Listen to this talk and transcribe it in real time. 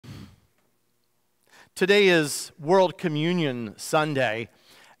Today is World Communion Sunday,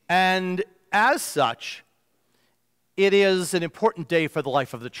 and as such, it is an important day for the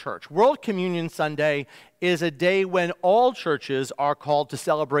life of the church. World Communion Sunday is a day when all churches are called to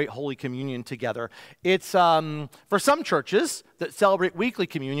celebrate Holy Communion together. It's, for some churches that celebrate weekly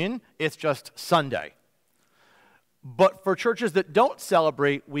communion, it's just Sunday. But for churches that don't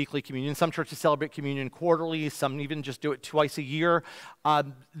celebrate weekly communion, some churches celebrate communion quarterly, some even just do it twice a year.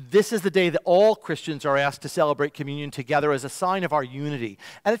 This is the day that all Christians are asked to celebrate communion together as a sign of our unity.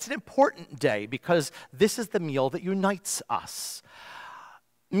 And it's an important day because this is the meal that unites us.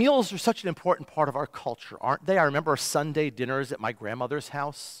 Meals are such an important part of our culture, aren't they? I remember Sunday dinners at my grandmother's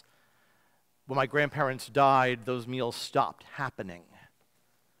house. When my grandparents died, those meals stopped happening.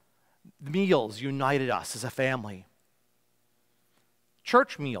 The meals united us as a family.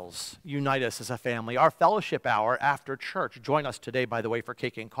 Church meals unite us as a family. Our fellowship hour after church. Join us today, by the way, for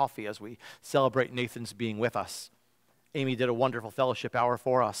cake and coffee as we celebrate Nathan's being with us. Amy did a wonderful fellowship hour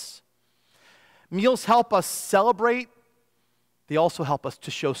for us. Meals help us celebrate. They also help us to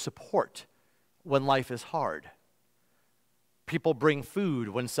show support when life is hard. People bring food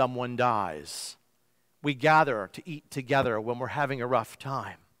when someone dies. We gather to eat together when we're having a rough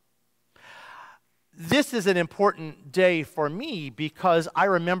time. This is an important day for me because I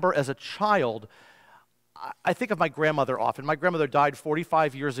remember as a child, I think of my grandmother often. My grandmother died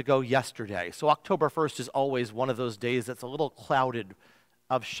 45 years ago yesterday, so October 1st is always one of those days that's a little clouded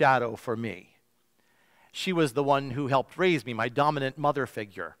of shadow for me. She was the one who helped raise me, my dominant mother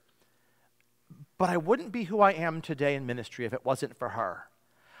figure. But I wouldn't be who I am today in ministry if it wasn't for her.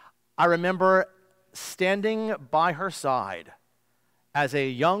 I remember standing by her side as a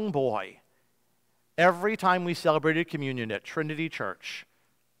young boy every time we celebrated communion at Trinity Church,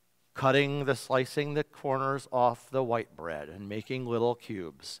 slicing the corners off the white bread and making little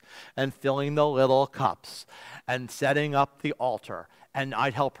cubes and filling the little cups and setting up the altar. And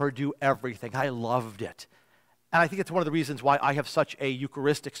I'd help her do everything. I loved it. And I think it's one of the reasons why I have such a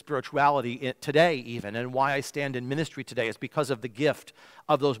Eucharistic spirituality today even, and why I stand in ministry today is because of the gift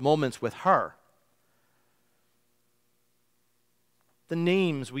of those moments with her. The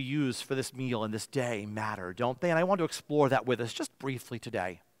names we use for this meal and this day matter, don't they? And I want to explore that with us just briefly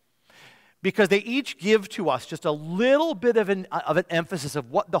today. Because they each give to us just a little bit of an emphasis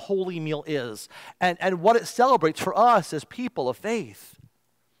of what the holy meal is and what it celebrates for us as people of faith.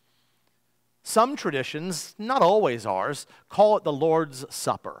 Some traditions, not always ours, call it the Lord's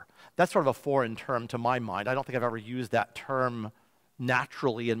Supper. That's sort of a foreign term to my mind. I don't think I've ever used that term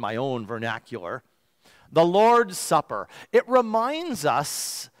naturally in my own vernacular. The Lord's Supper. It reminds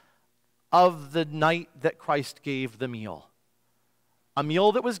us of the night that Christ gave the meal. A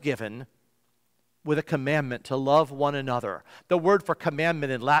meal that was given with a commandment to love one another. The word for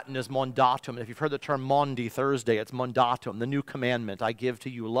commandment in Latin is mandatum. If you've heard the term Maundy Thursday, it's mandatum, the new commandment I give to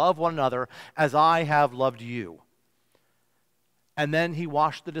you. Love one another as I have loved you. And then he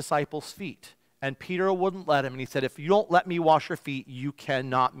washed the disciples' feet. And Peter wouldn't let him. And he said, if you don't let me wash your feet, you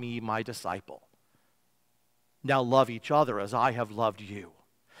cannot be my disciple. Now love each other as I have loved you.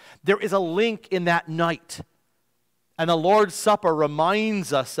 There is a link in that night. And the Lord's Supper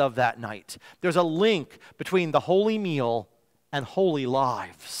reminds us of that night. There's a link between the holy meal and holy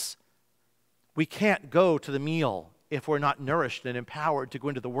lives. We can't go to the meal if we're not nourished and empowered to go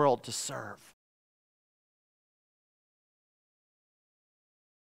into the world to serve.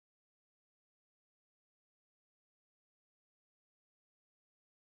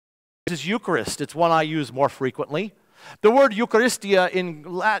 This is Eucharist. It's one I use more frequently. The word Eucharistia in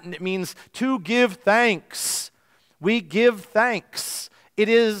Latin, it means to give thanks. We give thanks. It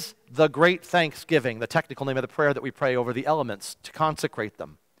is the great thanksgiving, the technical name of the prayer that we pray over the elements to consecrate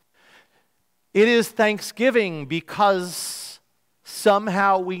them. It is thanksgiving because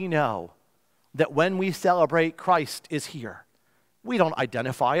somehow we know that when we celebrate, Christ is here. We don't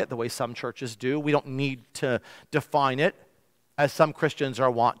identify it the way some churches do. We don't need to define it as some Christians are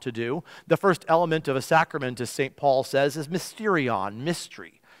wont to do. The first element of a sacrament, as St. Paul says, is mysterion,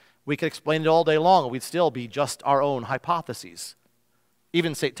 mystery. We could explain it all day long, and we'd still be just our own hypotheses.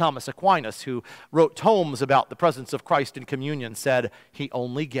 Even St. Thomas Aquinas, who wrote tomes about the presence of Christ in communion, said he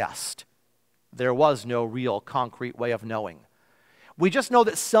only guessed. There was no real concrete way of knowing. We just know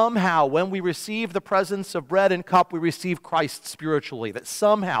that somehow when we receive the presence of bread and cup, we receive Christ spiritually. That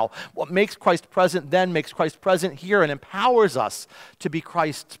somehow what makes Christ present then makes Christ present here and empowers us to be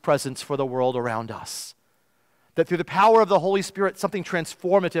Christ's presence for the world around us. That through the power of the Holy Spirit, something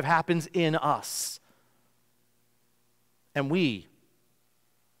transformative happens in us. And we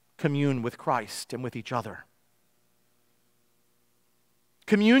commune with Christ and with each other.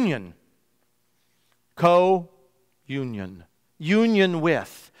 Communion Co-union. Union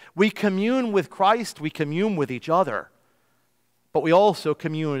with. We commune with Christ, we commune with each other. But we also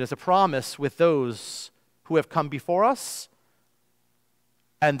commune as a promise with those who have come before us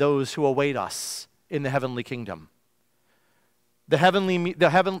and those who await us in the heavenly kingdom. The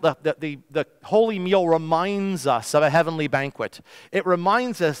holy meal reminds us of a heavenly banquet. It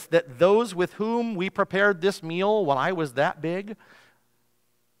reminds us that those with whom we prepared this meal when I was that big,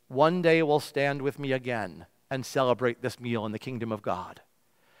 one day will stand with me again and celebrate this meal in the kingdom of God.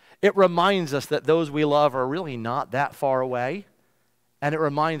 It reminds us that those we love are really not that far away, and it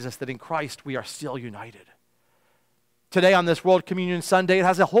reminds us that in Christ we are still united. Today on this World Communion Sunday, it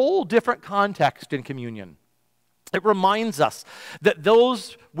has a whole different context in communion. It reminds us that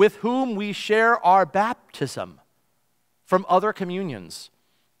those with whom we share our baptism from other communions,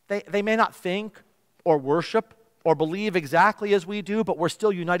 they may not think or worship or believe exactly as we do, but we're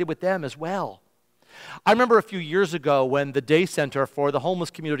still united with them as well. I remember a few years ago when the day center for the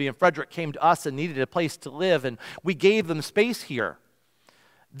homeless community in Frederick came to us and needed a place to live, and we gave them space here.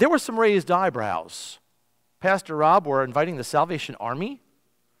 There were some raised eyebrows. Pastor Rob, we're inviting the Salvation Army.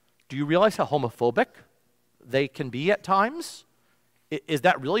 Do you realize how homophobic they can be at times? Is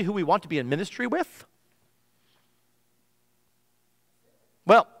that really who we want to be in ministry with?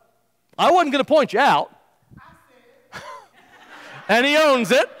 Well, I wasn't going to point you out. And he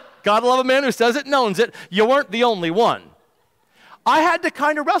owns it. God love a man who says it and owns it. You weren't the only one. I had to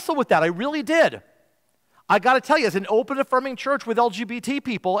kind of wrestle with that. I really did. I got to tell you, as an open, affirming church with LGBT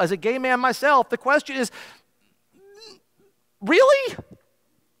people, as a gay man myself, the question is, really?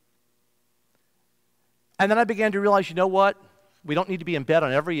 And then I began to realize, you know what? We don't need to be in bed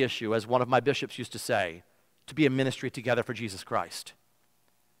on every issue, as one of my bishops used to say, to be in ministry together for Jesus Christ.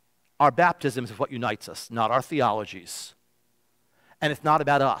 Our baptism is what unites us, not our theologies. And it's not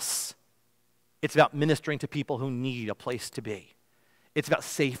about us. It's about ministering to people who need a place to be. It's about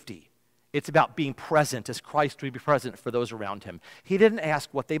safety. It's about being present as Christ would be present for those around him. He didn't ask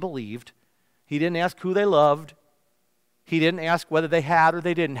what they believed. He didn't ask who they loved. He didn't ask whether they had or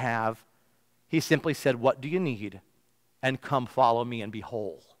they didn't have. He simply said, what do you need? And come follow me and be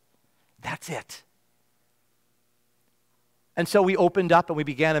whole. That's it. And so we opened up and we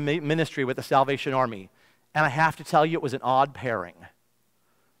began a ministry with the Salvation Army. And I have to tell you, it was an odd pairing.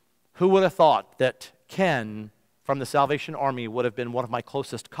 Who would have thought that Ken from the Salvation Army would have been one of my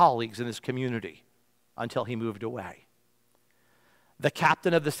closest colleagues in this community until he moved away? The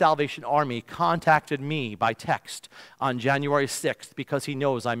captain of the Salvation Army contacted me by text on January 6th because he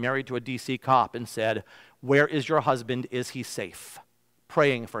knows I'm married to a DC cop and said, "Where is your husband? Is he safe?"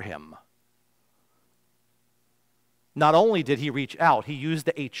 Praying for him. Not only did he reach out, he used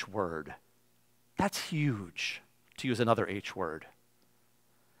the H word. That's huge, to use another H word.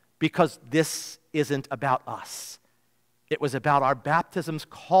 Because this isn't about us. It was about our baptisms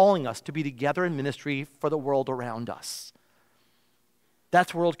calling us to be together in ministry for the world around us.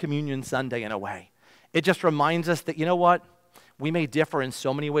 That's World Communion Sunday in a way. It just reminds us that, you know what? We may differ in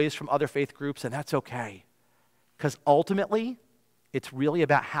so many ways from other faith groups, and that's okay. Because ultimately, it's really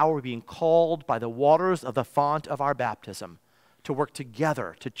about how we're being called by the waters of the font of our baptism to work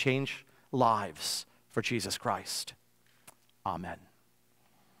together to change lives for Jesus Christ. Amen.